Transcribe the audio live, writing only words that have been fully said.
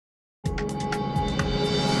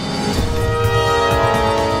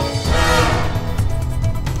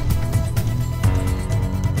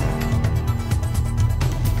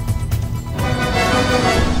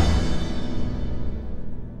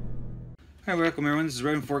Hi, welcome everyone. This is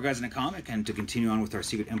Reverend Four Guys in a Comic, and to continue on with our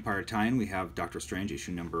Secret Empire tie-in, we have Doctor Strange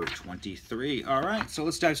issue number 23. Alright, so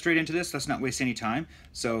let's dive straight into this. Let's not waste any time.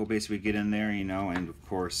 So basically get in there, and of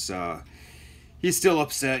course, he's still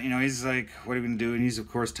upset. He's like, what are we going to do? And he's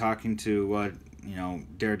of course talking to,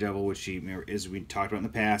 Daredevil, which as we talked about in the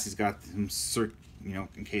past, he's got him,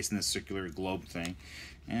 encased in this circular globe thing.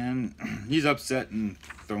 And he's upset and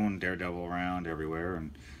throwing Daredevil around everywhere,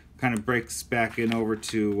 and kind of breaks back in over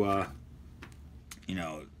to,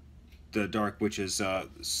 the Dark Witch's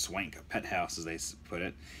swank pet house, as they put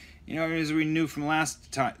it. As we knew from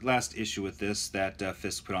last issue with this, that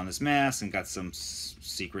Fisk put on this mask and got some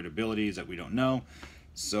secret abilities that we don't know.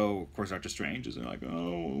 So, of course, Doctor Strange is like,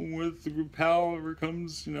 oh, with the power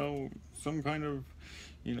comes, some kind of,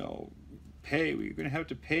 pay. We're going to have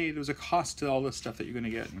to pay. There's a cost to all this stuff that you're going to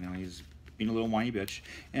get. He's being a little whiny bitch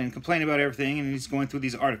and complaining about everything, and he's going through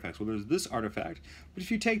these artifacts. Well, there's this artifact, but if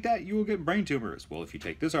you take that, you will get brain tumors. Well, if you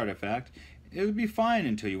take this artifact, it would be fine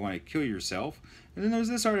until you want to kill yourself. And then there's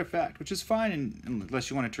this artifact, which is fine unless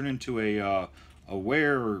you want to turn into a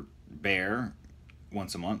werebear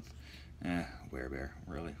once a month. Werebear,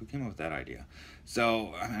 really? Who came up with that idea?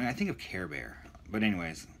 So, I think of Care Bear. But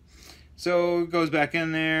anyways, so it goes back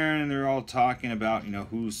in there, and they're all talking about,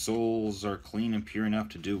 whose souls are clean and pure enough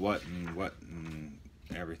to do what and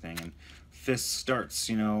everything. And Fisk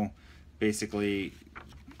starts, basically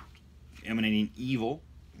emanating evil,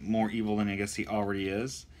 more evil than I guess he already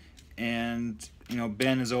is. And,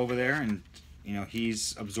 Ben is over there, and,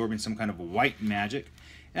 he's absorbing some kind of white magic.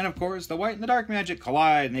 And, of course, the white and the dark magic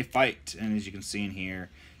collide, and they fight. And as you can see in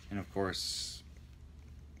here, and, of course,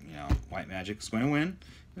 white magic is going to win.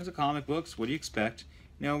 There's a comic books. What do you expect?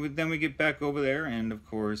 Then we get back over there, and of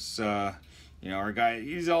course, our guy,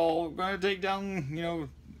 he's all going to take down,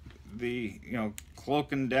 the,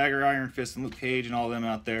 Cloak and Dagger, Iron Fist, and Luke Cage, and all of them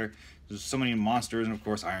out there. There's so many monsters, and of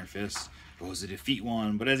course, Iron Fist goes to defeat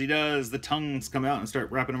one. But as he does, the tongues come out and start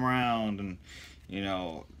wrapping him around, and,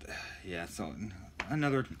 yeah, so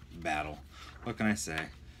another battle. What can I say?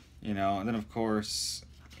 And then of course,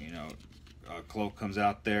 Cloak comes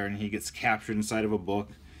out there, and he gets captured inside of a book.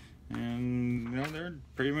 And, they're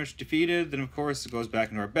pretty much defeated. Then, of course, it goes back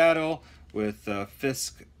into our battle with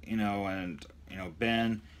Fisk, and,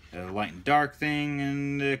 Ben, the light and dark thing,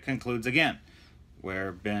 and it concludes again,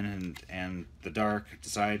 where Ben and the Dark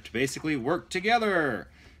decide to basically work together.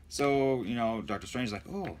 So, Doctor Strange is like,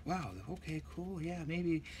 oh, wow, okay, cool, yeah,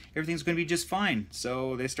 maybe everything's going to be just fine.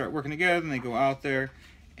 So they start working together, and they go out there,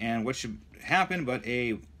 and what should happen but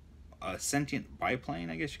a sentient biplane,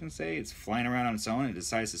 I guess you can say. It's flying around on its own. It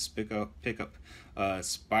decides to pick up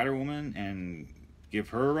Spider-Woman and give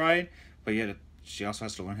her a ride, but yet she also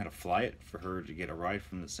has to learn how to fly it for her to get a ride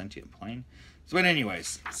from the sentient plane. So, but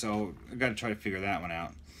anyways, so I got to try to figure that one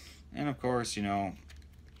out. And of course, as you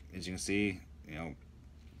can see,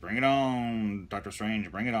 bring it on, Doctor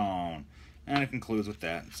Strange, bring it on. And it concludes with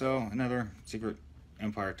that. So another Secret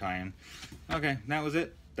Empire tie-in. Okay, that was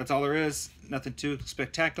it. That's all there is. Nothing too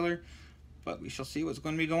spectacular. But we shall see what's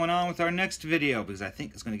going to be going on with our next video, because I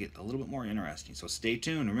think it's going to get a little bit more interesting. So stay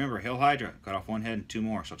tuned. Remember, Hail Hydra. Cut off one head and two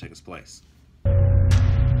more shall take its place.